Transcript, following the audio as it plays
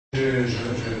Je vais me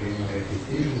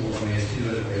répéter, je vous remercie de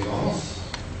votre présence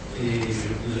et je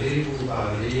voudrais vous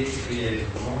parler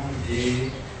brièvement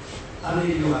des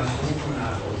améliorations qu'on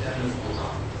a apportées à notre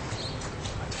programme.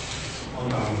 En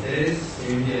parenthèse,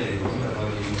 c'est une des raisons d'avoir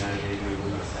déménagé de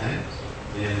Beaubassin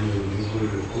vers nos nouveaux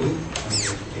locaux, dans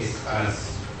cet espace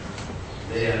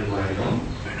vert loyant,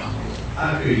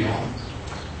 accueillant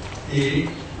et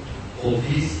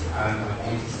propice à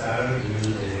l'apprentissage de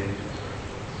nos élèves.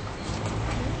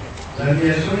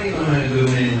 L'aviation est dans un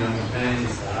domaine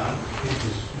indispensable.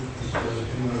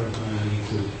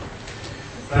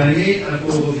 Flymates a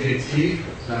pour objectif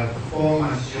la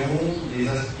formation des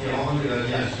aspirants de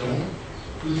l'aviation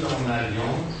tout en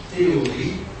alliant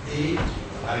théorie et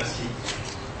pratique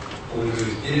pour le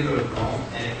développement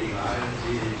intégral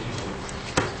des étudiants.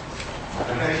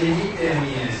 L'académie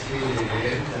permet ainsi aux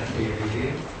élèves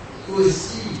d'acquérir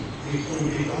aussi des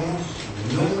compétences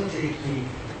non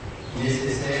techniques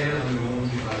nécessaires dans le monde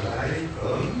du travail,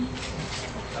 comme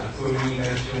la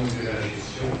communication de la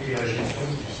gestion et la gestion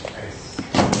du stress.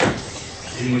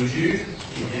 Des modules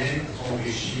qui viennent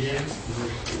enrichir nos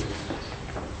cours.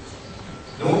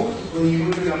 Donc, au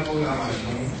niveau de la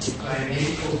programmation,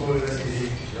 Flymates propose à ses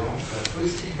étudiants la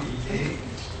possibilité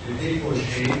de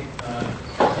décrocher un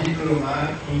diplôme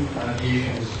in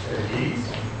aviation studies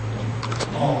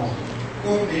en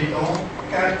complétant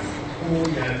 4 cours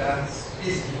d'IATA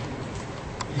spécifiques.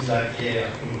 Ils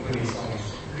acquièrent une connaissance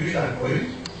plus accrue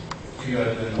qui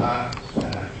leur donnera à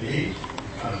la clé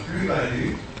un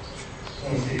plus-value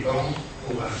conséquent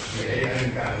pour aspirer à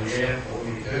une carrière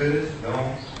prometteuse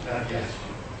dans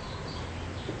l'aviation.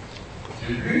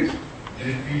 De plus,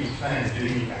 depuis fin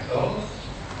 2014,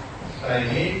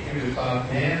 Flymates est le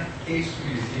partenaire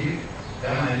exclusif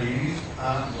d'Amadeus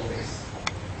à Maurice.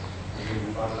 Et je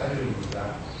vous parlerai de ça.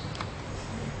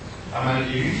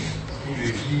 Amadeus est le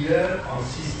leader en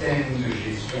système de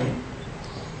gestion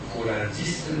pour la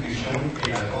distribution et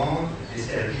la vente des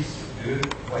services de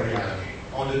voyage.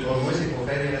 En d'autres mots, c'est pour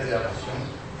faire des réservations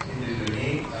et de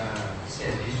donner un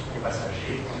service aux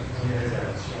passagers quand ils font des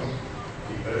réservations.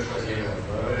 Ils peuvent choisir leur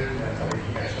vol, la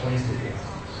tarification, etc.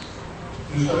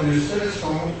 Nous sommes le seul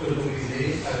centre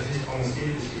autorisé à dispenser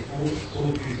de ces cours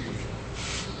au public.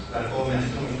 La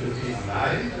formation se fait en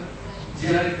live,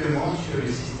 directement sur le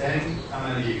système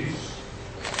Amadeus.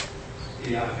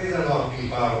 Et après avoir pris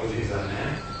part aux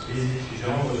examens, les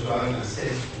étudiants reçoivent un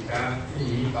certificat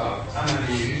émis par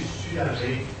Amadeus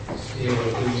Sud-Afrique et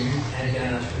reconnu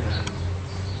internationalement.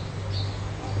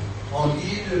 En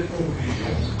guise de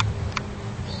conclusion,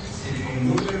 c'est une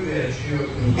nouvelle ouverture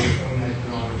que nous offrons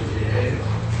maintenant aux élèves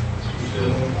qui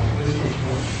seront en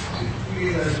possession de tous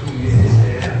les atouts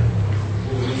nécessaires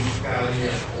pour une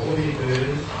carrière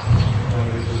prometteuse dans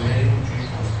le domaine du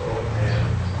transport aérien.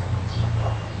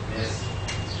 Merci.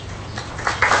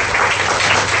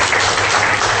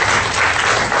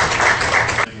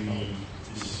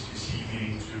 This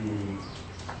evening to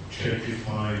check if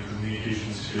my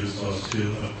communication skills are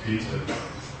still updated,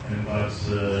 and that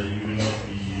you will not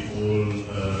be all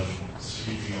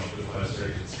sleeping after 5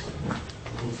 seconds.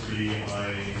 Hopefully,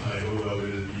 I hope I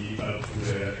will be up to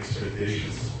their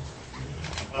expectations.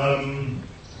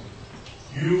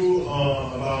 You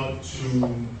are about to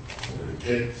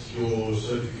get your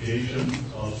certification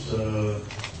after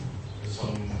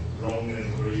some long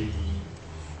and very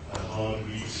hard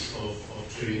weeks of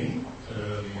training.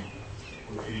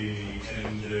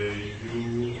 And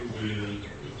you will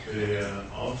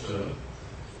thereafter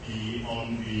be on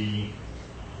the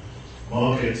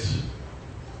market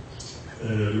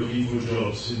looking for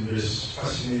jobs in this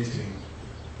fascinating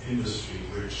industry,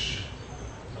 which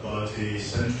about a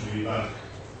century back,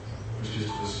 which is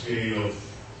the scale of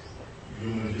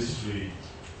human history,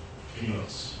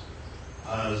 peanuts,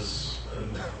 has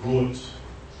brought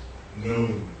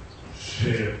known,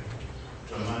 shared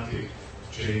dramatic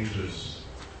changes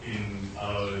in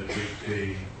our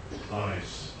day-to-day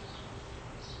lives.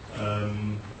 A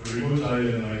remote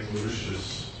island like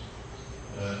Mauritius,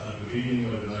 at the beginning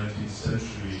of the 19th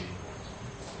century,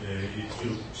 it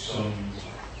took some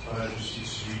 5 to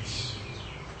 6 weeks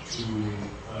to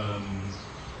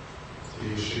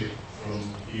take a ship from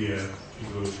here to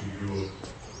go to Europe,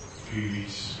 3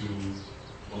 weeks to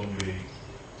Bombay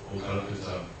or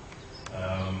Calcutta, a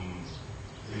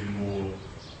little more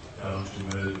down to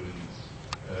Melbourne,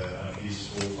 at least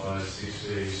 4, 5, 6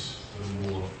 days or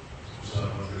more to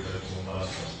South Africa to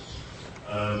Mombasa.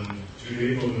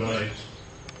 Today overnight,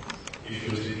 if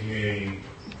you're taking a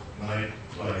night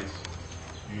flight,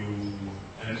 you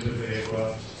enter the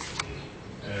aircraft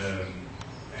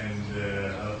and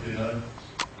have dinner,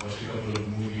 watch a couple of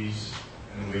movies,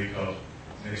 and wake up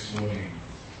next morning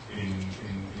in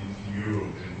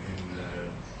Europe, in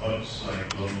hubs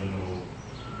like London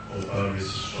or Paris,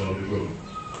 Charles de Gaulle.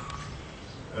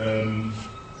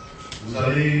 Vous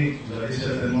allez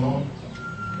certainement,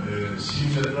 si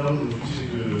vous êtes là aujourd'hui, c'est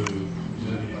que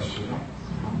vous êtes passionné.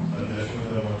 L'aviation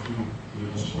est avant tout, le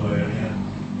transport aérien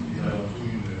est avant tout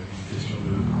une question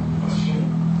de passion,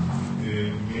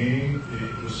 mais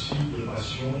aussi de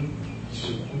passion qui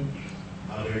se couple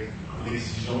avec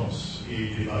l'exigence et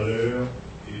des valeurs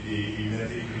et une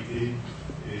intégrité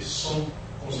sans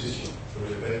concession. Je le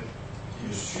répète, qui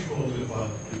ne supporte pas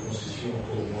de concession,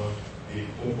 encore moins des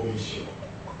compromissions.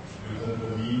 Le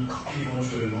compromis,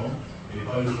 éventuellement, mais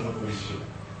pas de compromission.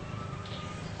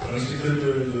 Dans le secteur de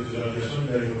l'aviation, de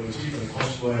l'aéronautique, le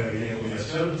transport aérien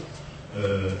commercial,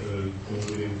 dont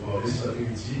je vais vous parler cet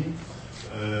après-midi,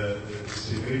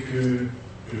 c'est vrai que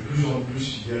de plus en plus,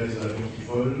 il y a des avions qui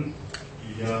volent,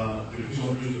 il y a de plus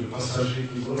en plus de passagers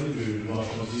qui volent, de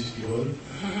marchandises qui volent,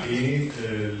 et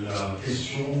la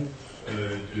question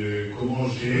de comment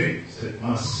gérer cette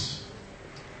masse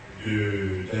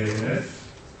d'AMF,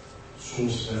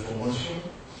 source d'information,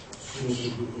 source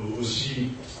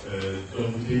aussi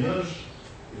d'embouteillage.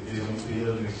 Des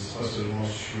embouteillages n'existent pas seulement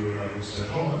sur la route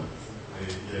Saint-Jean, il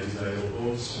y a des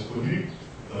aéroports qui sont connus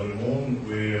dans le monde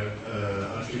where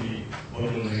actually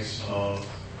bottlenecks are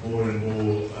more and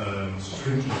more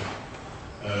stringent.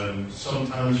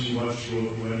 Sometimes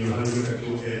when you have a look at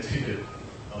your air ticket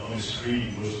on the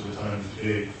screen most of the time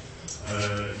today,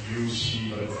 you see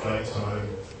that the flight time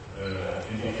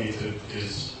indicated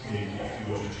is maybe if you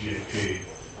go to GFK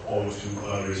or to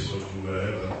Paris or to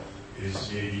wherever, is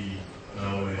maybe an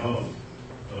hour and a half.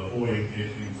 Or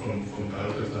from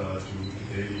Calcutta to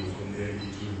Delhi, or from Delhi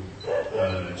to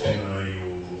Chennai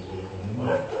or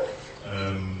Mumbai.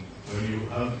 When you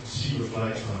see the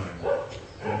flight time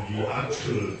and the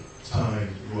actual time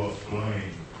you are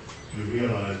flying, you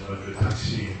realize that the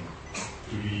taxiing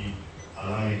to be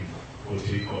aligned for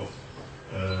takeoff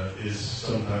is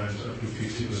sometimes up to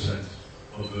 50%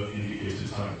 of the indicated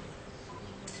time.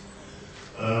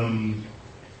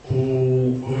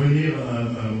 Pour revenir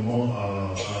un moment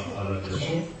à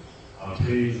l'aviation,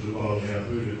 après je parlerai un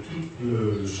peu de tout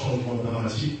le changement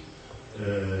dramatique,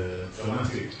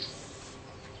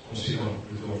 conséquent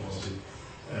plutôt en français,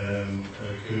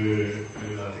 que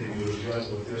la technologie a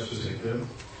apporté à ce secteur.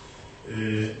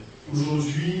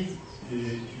 Aujourd'hui,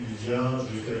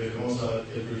 je fais référence à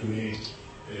quelques données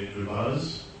de base.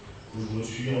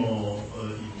 Aujourd'hui, il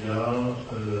y a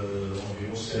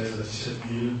environ 16 à 17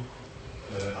 000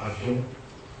 avions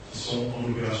qui sont en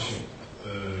opération.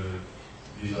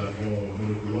 Des avions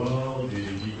monocouloirs, des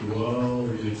bicouloirs,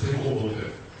 des très gros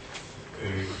moteurs.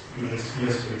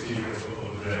 Irrespective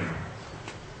of brand.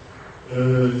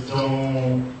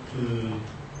 Dans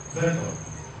 20 ans,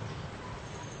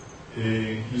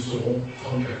 et ils seront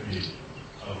 34 000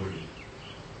 à voler.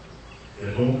 Il y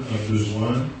a donc un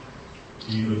besoin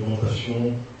d'une augmentation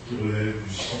qui relève du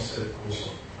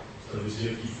 107%. Ça veut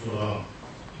dire qu'il faudra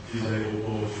des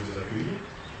aéroports pour les accueillir,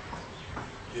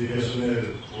 des personnels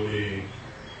pour les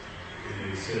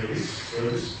services,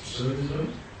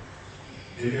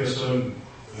 des personnes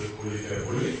pour les faire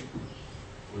voler,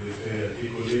 pour les faire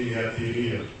décoller et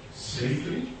atterrir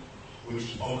safely,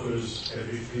 which occurs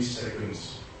every 3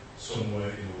 seconds somewhere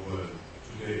in the world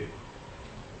today.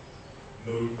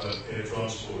 Note that air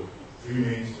transport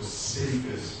remains the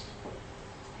safest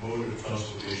mode of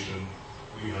transportation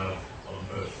we have on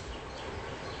Earth.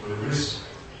 The risk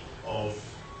of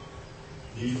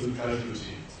lethal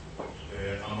casualty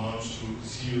amounts to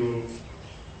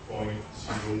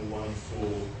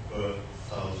 0.014 per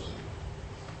thousand.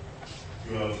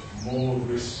 You have more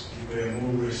risk, you bear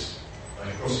more risk by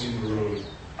crossing the road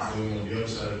going on the other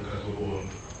side of Capricorn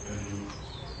than you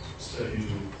step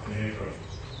into an aircraft.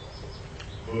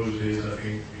 Those days, I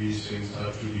think these things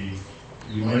have to be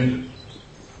reminded.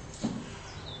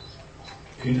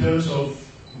 In terms of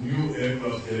new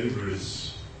aircraft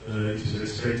deliveries, it is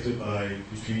expected by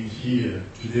between here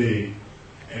today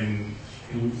and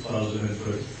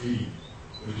 2033,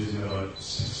 which is in about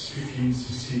 15,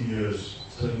 16 years,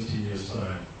 17 years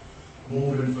time,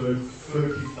 more than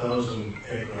 30,000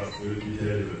 aircraft will be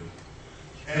delivered.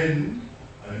 And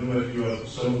I know that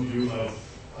some of you have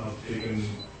taken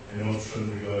an option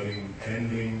regarding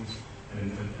handling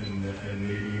and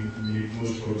maybe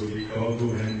most probably cargo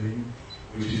handling,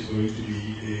 which is going to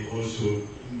be also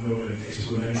an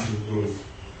exponential growth.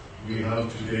 We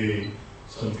have today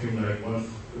something like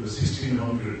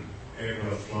 1,600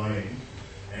 aircraft flying,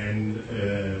 and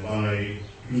by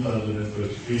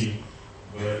 2033,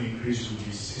 the increase will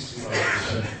be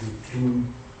 65% to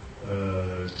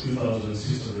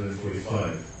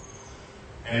 2,645.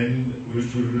 and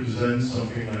which will represent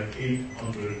something like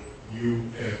 800 new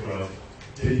aircraft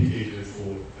dedicated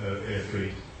for air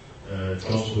freight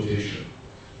transportation.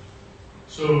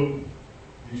 So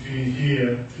between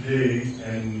here today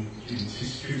and in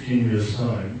 15 years'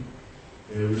 time,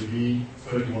 there will be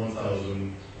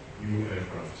 31,000 new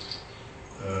aircraft.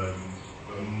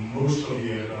 Most of the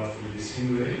aircraft will be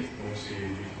single-aisle, donc c'est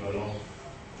l'équivalent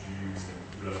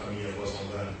de la famille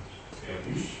A320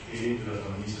 Airbus et de la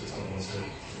famille 737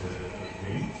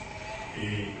 Boeing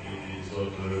et les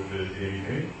autres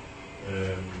dérivés.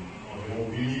 Environ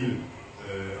 8000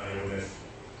 aéronefs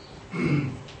de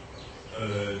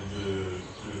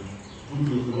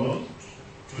double couloir,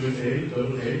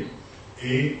 double aile,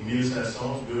 et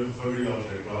 1500 de very large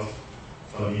aircraft,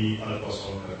 famille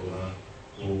A380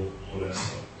 pour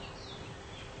l'instant.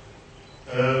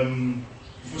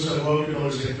 Il faut savoir que dans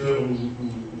le secteur où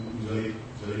vous allez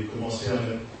commencer à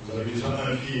mettre, vous avez déjà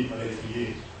un pied à l'étrier,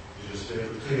 et j'espère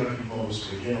que très rapidement vous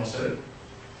serez bien en selle,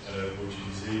 pour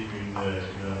utiliser une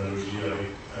analogie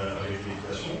avec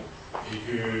l'équitation, et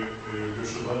que le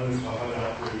cheval ne fera pas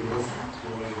le refus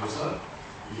de ça,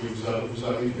 et que vous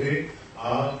arriverez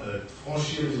à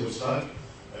franchir les obstacles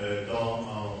en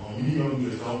minimum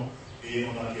de temps et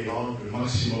en acquérant le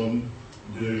maximum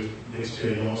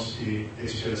d'expérience et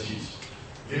d'expertise.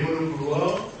 Les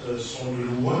monocouloirs sont de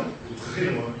loin, de très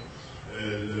loin,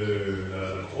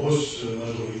 la grosse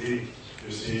majorité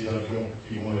de ces avions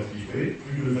qui vont être livrés,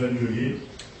 plus de 22 000,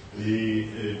 les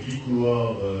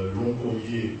bicouloirs long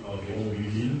courrier environ 8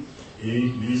 000 et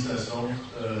 1500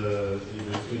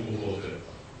 de très gros porteurs.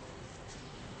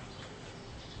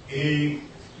 Et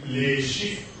les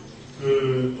chiffres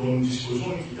dont nous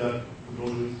disposons et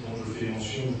dont je fais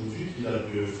mention aujourd'hui, qui datent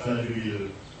de fin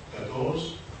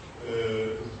 2014,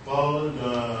 parlent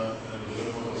de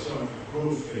l'augmentation du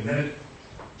growth, net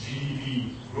GDP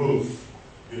growth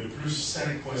de plus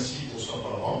 5,6%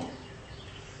 par an,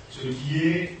 ce qui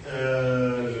est,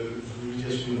 je vais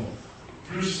dire suivant,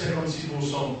 plus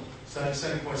 56%,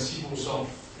 5,6%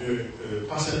 de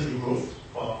passenger growth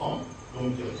par an. Donc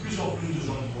il y a de plus en plus de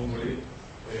gens qui vont voler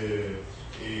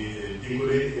et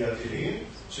décoller et atterrir,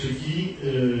 ce qui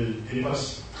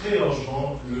dépasse très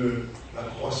largement la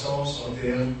croissance en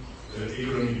termes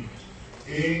économiques.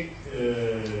 Et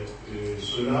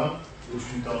cela est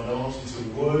une tendance, it's a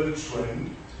world trend,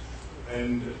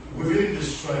 and within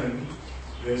this trend,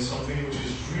 there's something which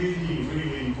is really,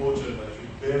 really important that you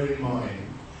bear in mind,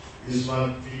 is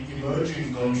that the emerging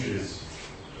countries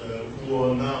who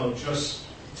are now just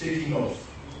taking off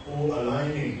or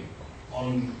aligning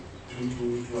on to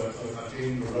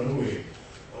attain the runway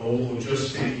or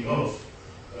just taking off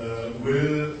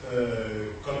will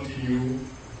continue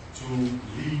to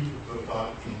lead the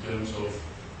pack in terms of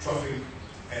traffic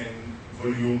and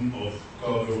volume of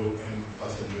cargo and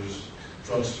passengers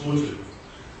transported.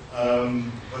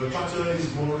 But the pattern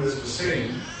is more or less the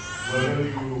same whether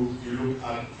you look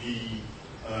at the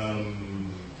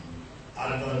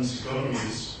advanced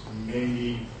economies,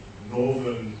 mainly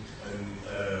northern and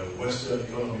western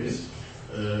economies,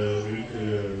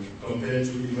 compared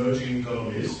to emerging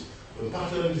economies. The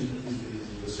pattern is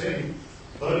the same,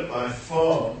 but by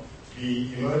far the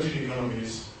emerging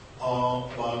economies are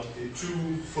about a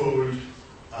twofold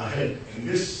ahead. And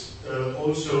this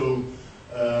also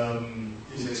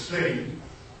is explained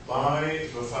by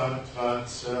the fact that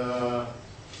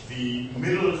the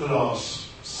middle class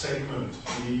segment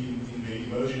in the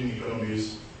emerging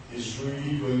economies is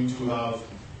really going to have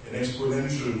an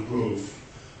exponential growth,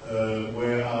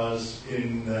 whereas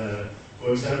in,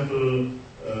 for example,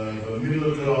 the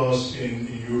middle class in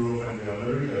Europe and the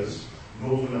Americas,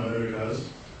 Northern Americas,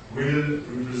 will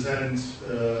represent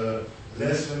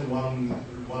less than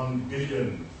 1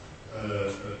 billion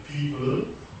people,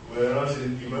 whereas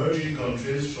in emerging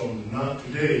countries from now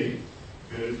today,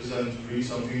 they represent really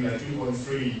something like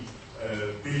 2.3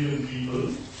 billion people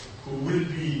who will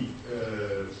be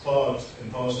part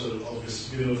and parcel of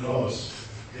this middle class.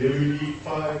 There will be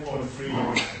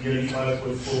 5.3, nearly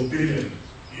 5.4 billion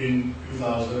in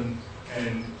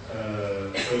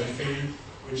 2033,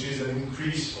 which is an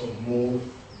increase of more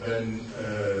than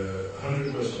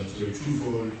 100%, so a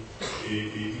twofold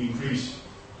increase.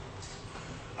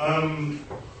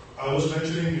 I was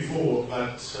mentioning before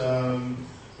that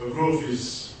the growth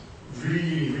is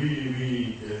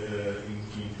really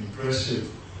impressive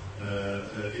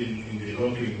in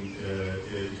developing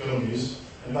economies.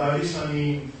 And by this I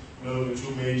mean, the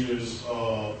two majors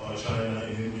are China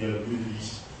and India, Middle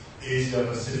East, Asia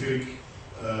Pacific,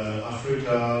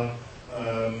 Africa,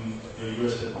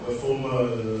 the former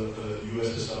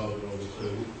USSR,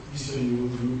 Eastern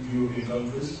European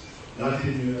countries,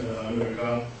 Latin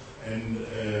America, and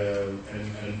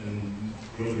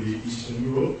globally Eastern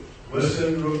Europe.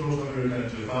 Western Europe, North America, and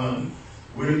Japan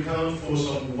will count for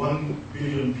some 1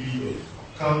 billion people.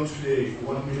 Count today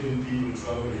for 1 million people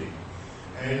traveling.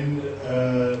 And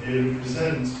they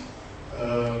represent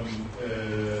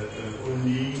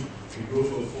only a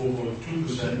growth of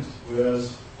 4.2%,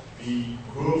 whereas the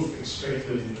growth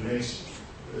expected in the next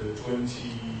 20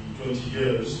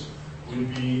 years will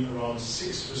be around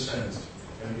 6%,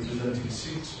 and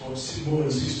representing more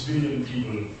than 6 billion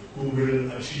people who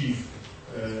will achieve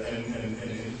and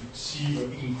see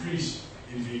an increase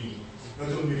in the,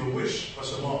 not only the wish, pas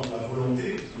seulement la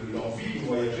volonté, l'envie de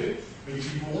voyager, mais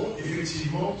qui pourront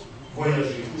effectivement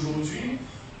voyager. Aujourd'hui,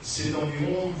 c'est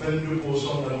environ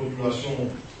 22% de la population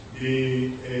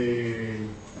des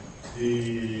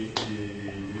pays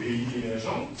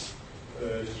émergents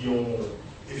qui ont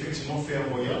effectivement fait un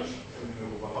voyage. On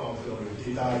ne va pas rentrer dans le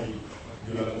détail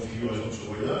de la configuration de ce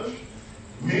voyage,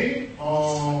 mais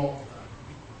en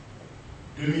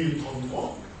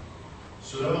 2033,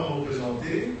 cela va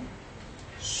représenter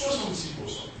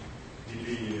 66% des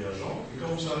pays émergents. Et quand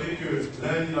vous savez que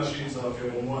l'Inde et la Chine, ça va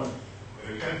faire au moins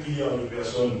 4 milliards de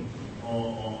personnes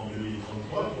en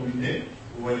 2033, combiné,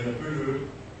 vous voyez un peu le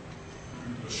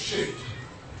shift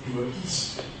to the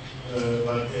east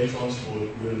that air transport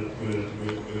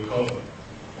will cover.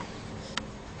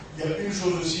 Il y a une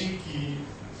chose aussi qui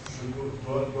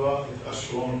doit être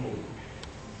rassurante pour vous.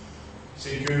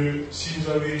 C'est que si vous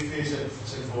avez fait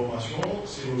cette formation,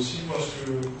 c'est aussi parce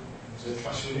que vous êtes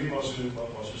passionné par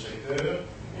ce secteur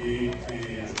et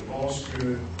je pense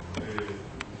que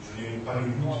je n'ai pas le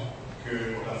doute que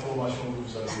la formation que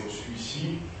vous avez reçue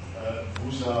ici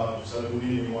vous a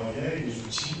donné les moyens et les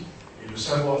outils et le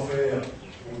savoir-faire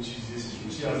pour utiliser ces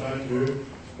outils afin de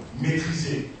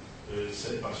maîtriser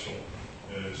cette passion.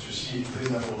 Ceci est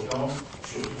très important,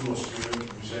 surtout lorsque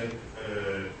vous êtes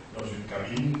dans une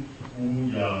cabine où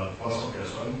il y a 300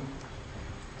 personnes,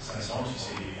 500 si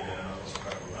c'est un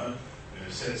 380,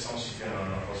 700 si c'est un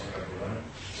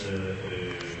 380,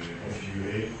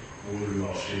 configuré pour le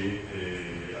marché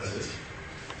asiatique.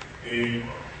 Et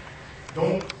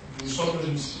donc, nous sommes dans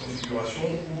une configuration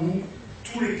où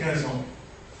tous les 15 ans,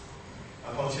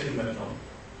 à partir de maintenant,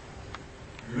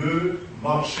 le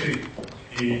marché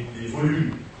et les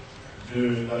volumes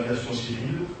de l'aviation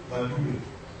civile va doubler.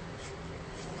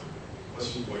 Je ne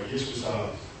sais pas si vous voyez ce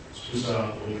que ça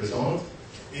représente.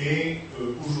 Et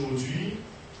aujourd'hui,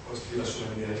 je crois que c'était la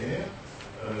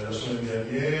semaine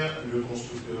dernière, le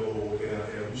constructeur européen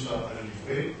Airbus a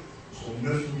livré son 9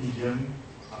 millième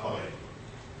appareil,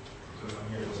 de la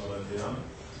famille 321,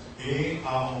 et a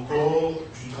encore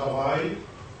du travail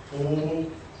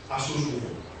à ce jour,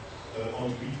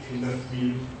 entre 8 et 9 000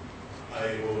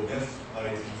 aéronefs à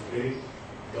être livrés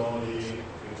dans les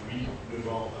 8-9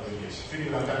 ans à venir. Ce qui fait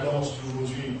que la cadence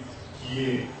d'aujourd'hui, qui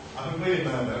est à peu près les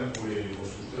mêmes pour les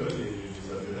constructeurs, les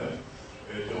avionneurs,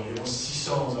 d'environ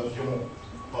 600 avions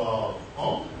par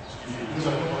an, ce qui fait 2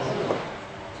 avions par jour,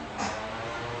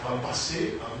 va passer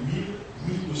à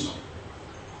 1000-1200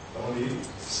 dans les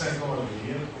 5 ans à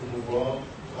venir pour pouvoir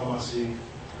ramasser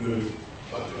le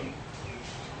bateau.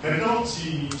 Maintenant,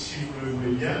 si vous le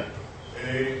voulez bien,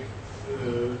 je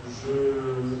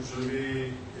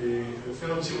vais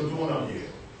faire un petit retour en arrière.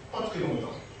 Pas très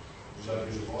longtemps. Vous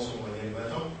avez, je pense, en moyenne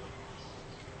 20 ans.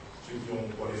 Ceux qui ont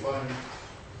pour les femmes.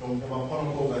 Donc, on va prendre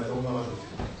encore 20 ans, on va rajouter.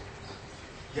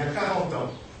 Il y a 40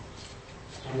 ans,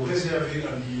 pour réserver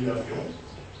un billet d'avion,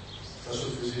 ça se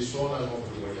faisait soit en agence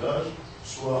de voyage,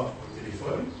 soit au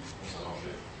téléphone, on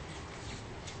s'arrangeait,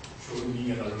 sur une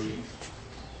ligne analogique.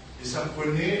 Et ça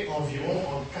prenait environ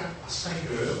en 4 à 5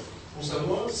 heures pour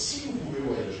savoir si vous pouvez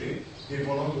voyager,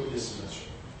 dépendant de votre destination.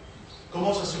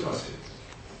 Comment ça se passait?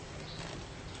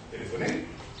 Téléphonez,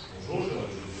 bonjour,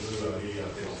 je veux aller à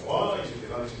tel endroit, etc.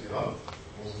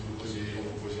 On vous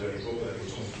posait à l'époque la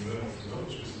question fumeur,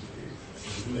 parce que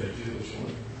vous avez plusieurs options.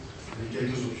 Il y avait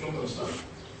quelques options comme ça.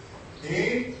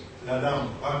 Et la dame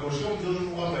raccrochait en disant je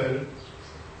vous rappelle.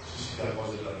 Si c'était à 3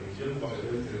 heures de l'après-midi, elle vous rappelait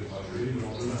qu'elle va jouer le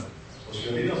lendemain. Parce qu'il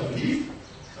y avait dans un livre,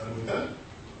 un boutin,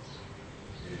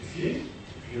 vérifié,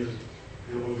 et puis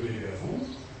elle revenait vers vous.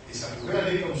 Et ça pouvait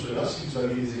aller comme cela si vous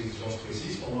avez des exigences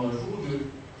précises pendant un jour ou deux.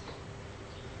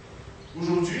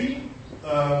 Aujourd'hui,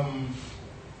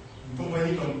 une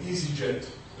compagnie comme EasyJet,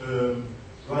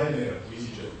 Ryanair ou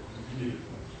EasyJet,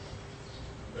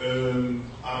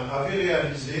 avait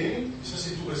réalisé, et ça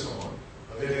c'est tout récent,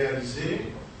 avait réalisé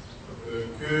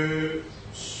que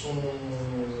son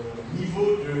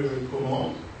niveau de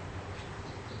commande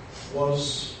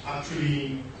was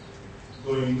actually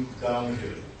going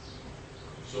downhill.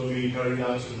 So we carried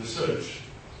out some research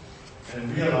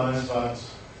and realized that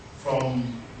from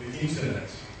the internet,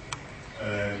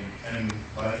 and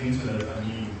by internet I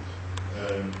mean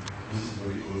this is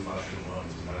very old-fashioned one,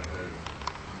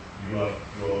 you're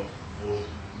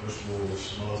much more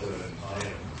smarter than I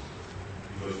am,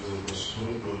 because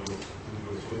your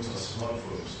phones are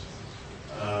smartphones.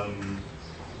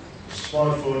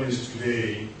 Smartphone is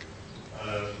today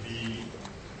the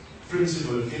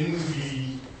principal in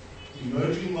the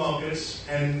emerging markets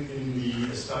and in the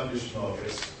established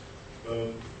markets,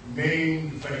 the main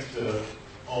vector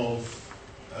of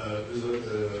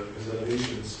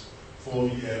reservations for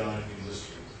the airline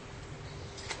industry.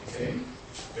 Okay?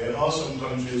 There are some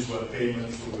countries where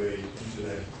payment through the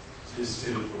internet is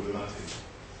still problematic.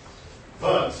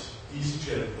 But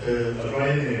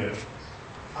Ryanair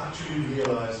actually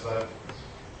realized that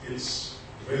its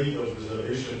rate of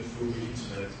reservation through the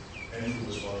internet and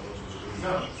through the smartphones was going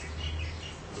down.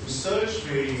 The research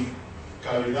they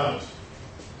carried out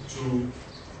to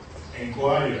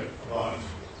inquire about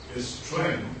this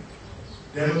trend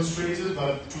demonstrated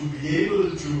that to be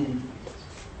able to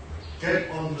get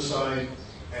on the site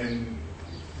and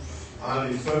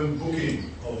have a firm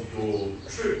booking of your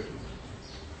trip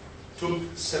took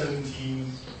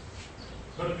 17,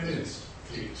 not minutes,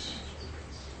 clicks.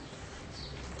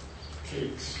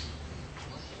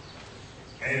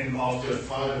 And after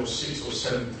 5 or 6 or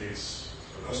 7 clicks,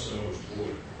 the customer was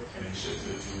bored and he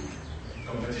shifted to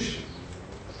competition.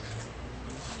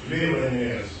 Today,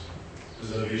 Ryanair's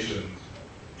reservation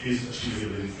is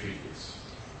achievable in 3 clicks.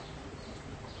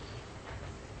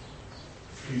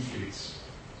 3 clicks.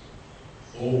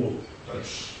 All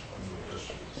touch on your touch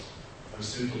screens. I'm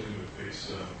still talking with clicks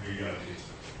regarding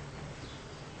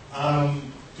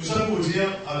tout ça pour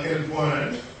dire à quel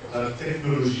point la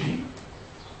technologie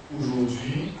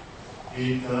aujourd'hui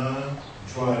est un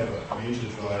driver, a major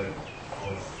driver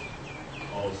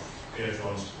of air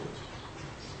transport.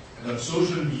 And that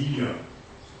social media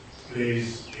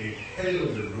plays a hell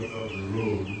of a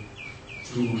role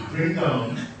to bring down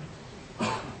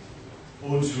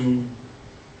or to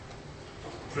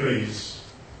praise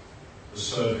the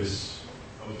service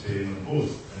obtained on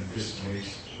both, and this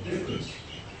makes a difference.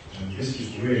 And this is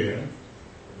where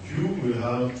you will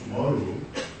have tomorrow,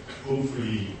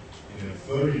 hopefully in a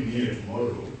very near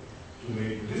tomorrow, to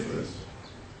make a difference.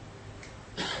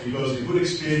 Because a good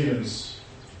experience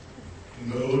in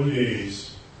the old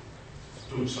days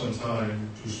took some time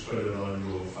to spread around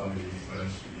your family,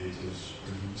 friends, relatives,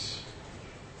 colleagues.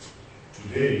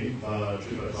 Today, by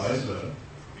TripAdvisor, a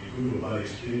good or bad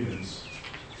experience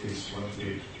takes one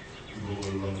click to go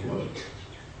all around the world.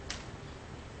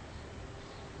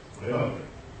 Where are we?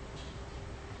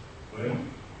 Well,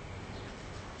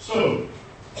 so,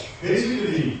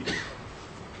 basically,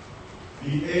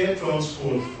 the air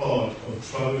transport part of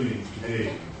traveling today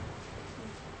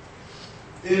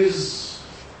is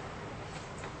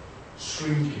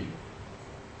shrinking.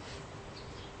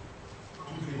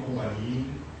 Toutes les compagnies,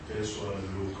 qu'elles soient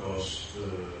low cost,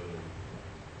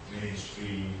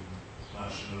 mainstream,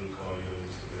 national carriers,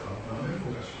 etc., ont la même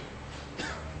vocation.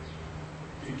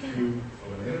 Pick you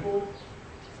from an airport,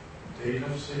 take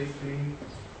off safely,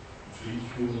 treat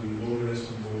you with no rest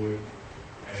on board,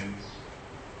 and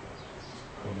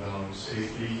come down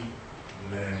safely,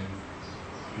 land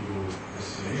to your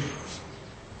destination.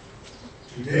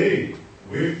 Today,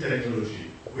 with technology,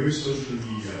 with social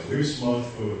media, with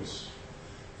smartphones,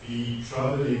 the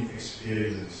traveling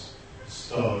experience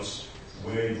starts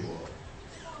where you are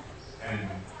and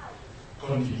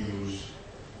continues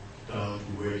down to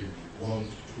where you want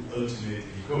to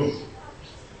ultimately go.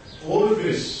 All of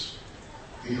this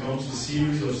becomes a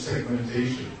series of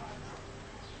segmentation,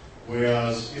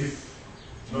 whereas if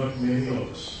not many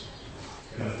of us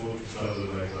can afford to travel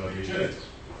by private jet,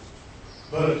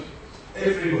 but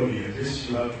everybody, and this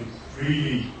you have to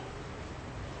really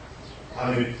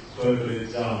have it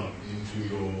percolate down into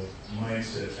your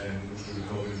mindset and to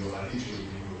recover your attitude in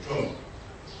your job.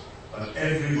 But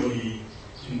everybody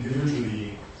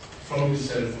individually, from his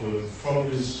cell phone,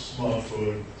 from his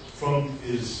smartphone, from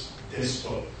his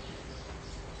desktop,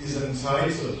 is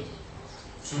entitled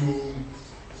to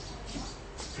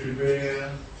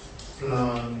prepare,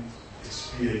 plan,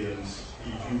 experience a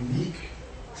unique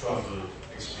travel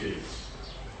experience.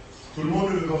 Tout le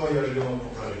monde ne veut pas voyager en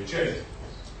private jet,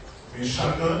 mais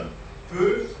chacun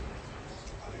peut,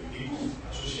 avec des coûts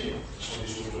associés, qui sont des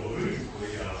sources de revenus pour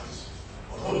les airlines,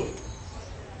 entre autres,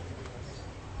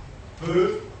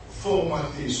 peut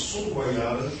formater son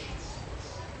voyage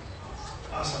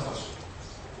à sa façon.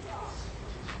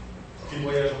 Qui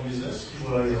voyage en business, qui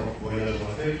voyage en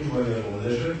affaires, qui voyage en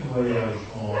leisure, qui voyage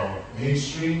en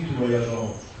mainstream to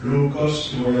voyageant, low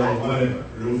cost to voyageant, whatever,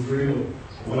 low frill,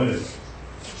 whatever.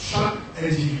 Chaque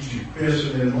individu,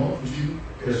 personnellement, est une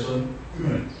personne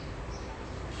humaine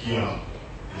qui a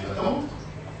des attentes,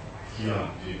 qui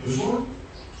a des besoins,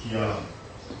 qui a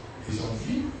des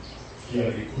envies, qui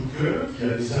a des coups de cœur, qui a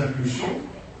des impulsions,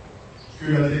 que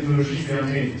la technologie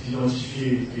permet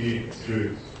d'identifier et de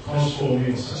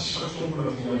transformer en satisfaction pour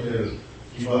la clientèle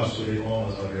qui va se répandre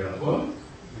à travers la toile,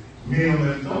 mais en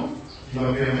même temps, qui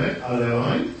va permettre à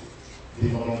l'airline,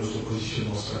 dépendant de son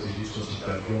positionnement stratégique, son type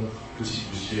d'avion, le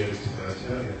type de siège, etc.,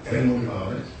 il y a tellement de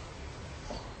paramètres,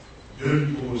 de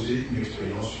lui proposer une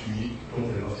expérience unique dont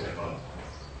elle va faire part.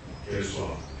 Qu'elle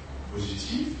soit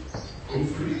positive,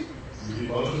 hopefully, we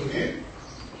be okay,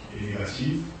 et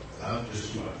négative, là,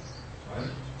 just too bad.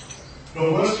 Donc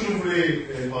voilà ce que je voulais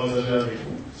partager avec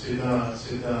vous. C'est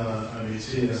un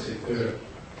métier, un secteur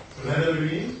plein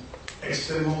d'avenir,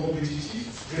 extrêmement compétitif,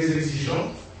 très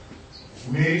exigeant,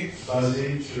 mais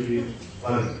basé sur les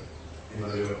valeurs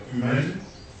humaines,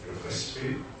 de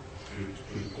respect, de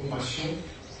compassion,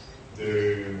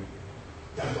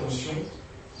 d'attention.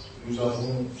 Nous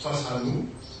avons face à nous,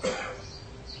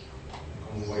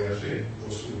 quand vous voyagez,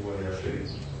 lorsque vous voyagez,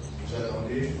 vous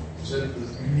attendez, vous êtes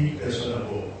l'unique personne à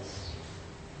bord.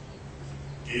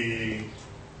 Et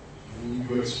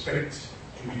you expect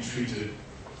to be treated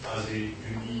as a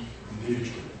unique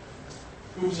individual.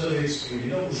 Que vous avez exprimé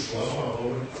dans vos choix par rapport à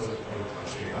votre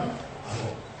trajet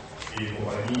avant. Et les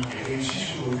compagnies qui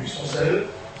réussissent aujourd'hui sont celles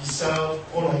qui savent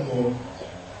prendre en compte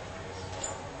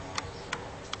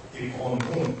et prendre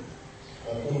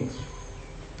en compte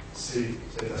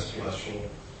cette aspiration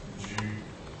du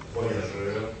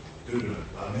voyageur de demain.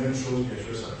 La même chose, bien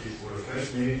sûr, s'applique pour le fret,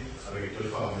 mais avec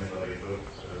d'autres paramètres, avec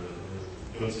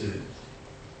d'autres éléments.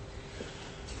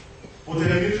 Pour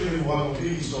terminer, je vais vous raconter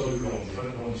l'histoire de Londres. Il n'y a pas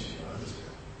de Londres ici.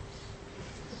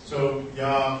 Il y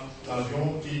a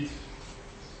l'avion quitte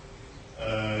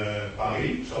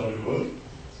Paris, Charles de Gaulle,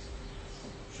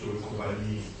 sur une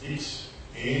compagnie X,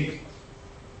 et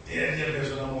dernière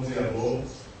personne à monter à bord,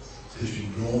 c'est une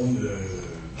blonde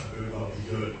un peu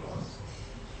barbigueule.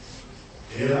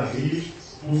 Et elle arrive,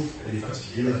 pouf, elle est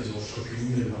fatiguée, la saison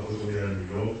shopping, elle va retourner à New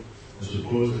York, elle se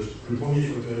pose, le premier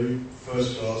fauteuil,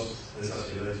 first class, elle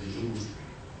s'assied là, elle dit,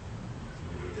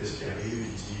 le test qui arrive,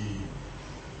 il dit,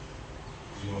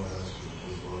 excusez-moi madame, est-ce que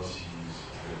je peux voir si vous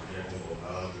êtes bien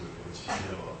confortable, le petit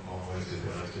appartement, etc.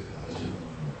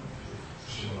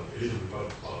 Je suis dans la paix, je ne veux pas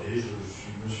vous parler, je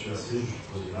me suis assis, je suis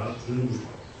posé là, je ne bouge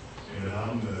pas. Et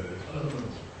madame, on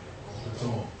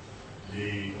attend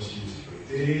les consignes de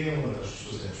sécurité, on attache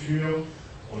sa ceinture,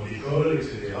 on décolle,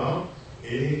 etc.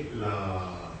 Et la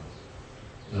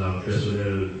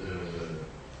personnel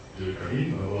de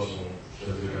cabine va voir son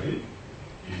chef de cabine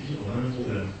et dit on a un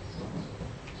problème.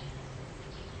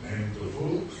 Même topo,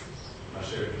 la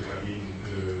chef de cabine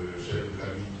qui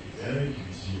vient et qui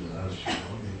lui dit voilà, je suis là,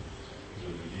 mais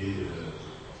vous oubliez,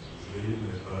 vous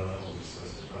n'êtes pas là, on dit ça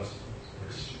se passe.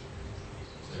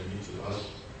 Ça limite se passe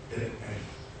peut-être un.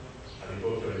 À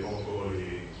l'époque, il n'y avait pas encore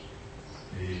les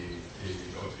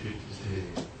cockpits qui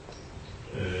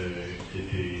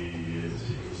étaient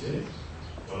sécurisés.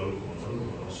 Par le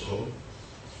commandant, on sort.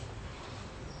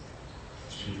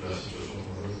 Suite la situation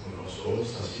qu'on en sort,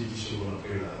 ça s'est 10 secondes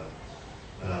après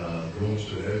la blonde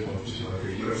se lève, quand tout s'est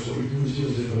accueilli. Sur le coup aussi,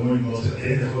 vous êtes vraiment une mort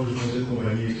certaine, la fois que je changeais de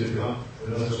compagnie, etc.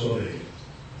 Et là, ça sort avec.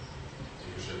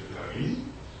 C'est le chef de cabine.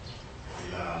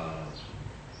 Et la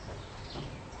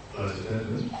il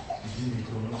dit, mais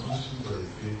comment est-ce que vous avez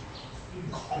fait?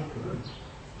 Pas de problème.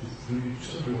 Je lui ai tout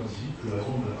simplement dit que la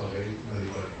ronde d'appareil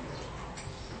n'allait pas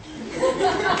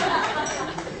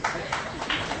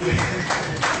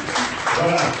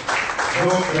Voilà.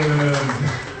 Donc,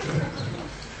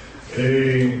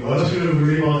 et voilà ce que je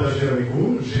voulais partager avec vous.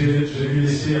 J'ai dû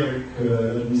laisser avec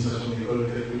l'administration de l'école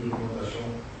quelques documentations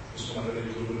de ce qu'on appelle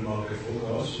les documents de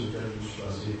focus, sur lesquels je me suis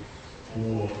basé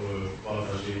pour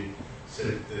partager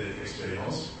cette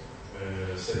expérience,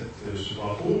 ce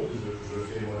parcours que je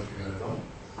fais moi depuis 20 ans.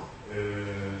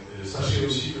 Sachez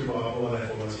aussi que par rapport à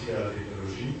l'informatique et à la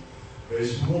technologie, there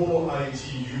is more IT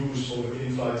used for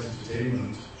in-flight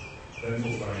entertainment than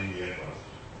for flying the aircraft.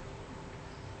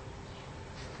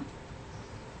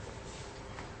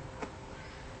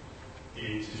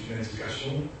 Et c'est une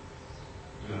indication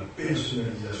de la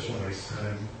personnalisation à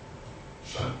l'extrême.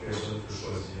 Chaque personne peut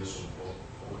choisir son propre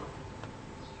programme.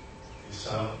 Et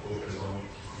ça représente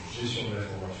une gestion de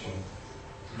l'information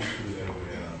plus que de faire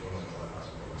voler un avion.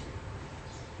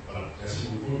 Voilà, merci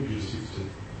beaucoup. Et je sais que vous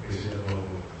êtes pressé d'avoir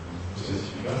vos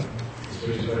certificats. J'espère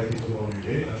que je n'ai pas été trop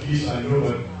ennuyé. At least I know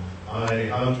that I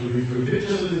If you're a bit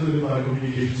challenged with my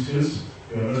communication skills,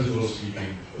 you are not as well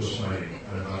speaking or smiling.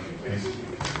 And I'm laughing. Thank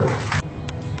you.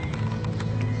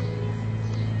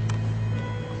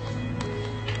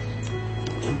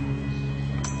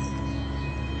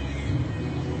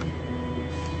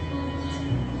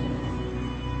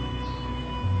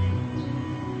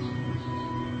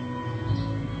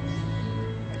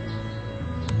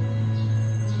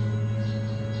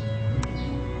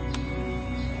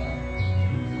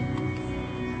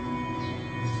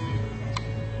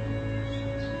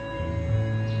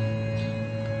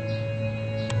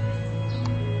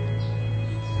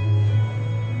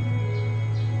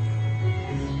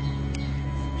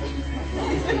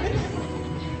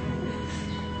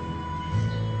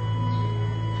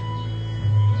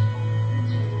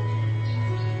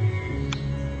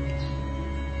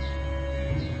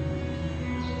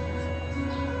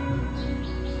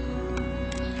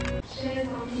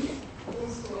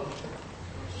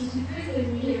 Je suis très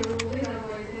émue et honorée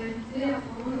d'avoir été invitée à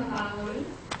prendre la parole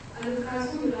à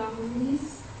l'occasion de la remise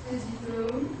des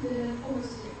diplômes de la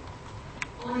promotion.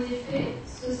 En effet,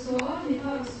 ce soir n'est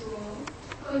pas un soir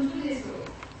comme tous les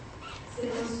autres. C'est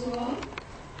un soir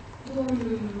dont nous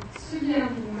nous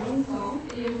souviendrons longtemps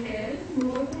et auquel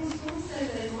nous repensons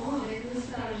certainement avec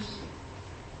nostalgie.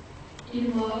 Il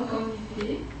marque en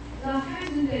effet la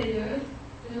fin d'une période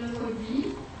de notre vie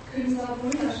que nous avons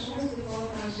eu la chance de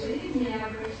partager, mais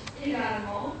avec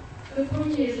également le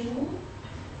premier jour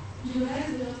du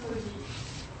reste de notre vie.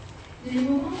 Les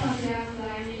moments passés à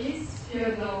Flymates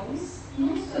furent denses,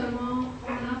 non seulement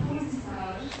en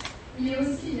apprentissage, mais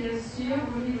aussi bien sûr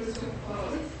en émotion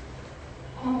forte,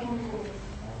 en rencontre.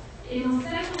 Et dans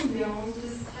cette ambiance de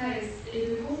stress et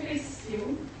de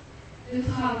compétition, de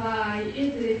travail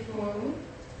et d'effort,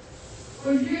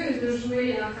 au lieu de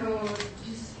jouer la corde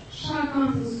du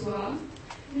chacun pour soi,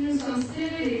 nous nous sommes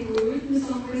serrés les coudes, nous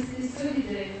sommes restés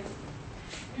solidaires.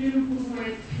 Nous pouvons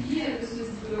être fiers de ce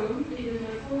diplôme et de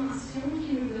notre formation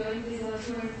qui nous donne des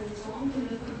atouts importants pour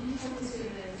notre vie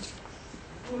professionnelle.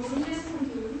 Nous remercions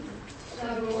tous,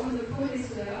 d'abord nos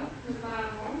professeurs, nos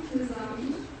parents, nos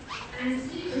amis,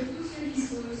 ainsi que tous ceux qui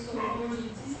se sont rendus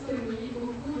disponibles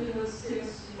au cours de notre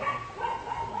cursus.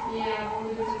 Et avant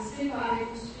de nous séparer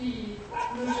pour suivre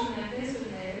nos chemins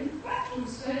personnels, je vous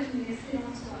souhaite une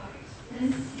excellente soirée.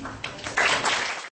 Merci.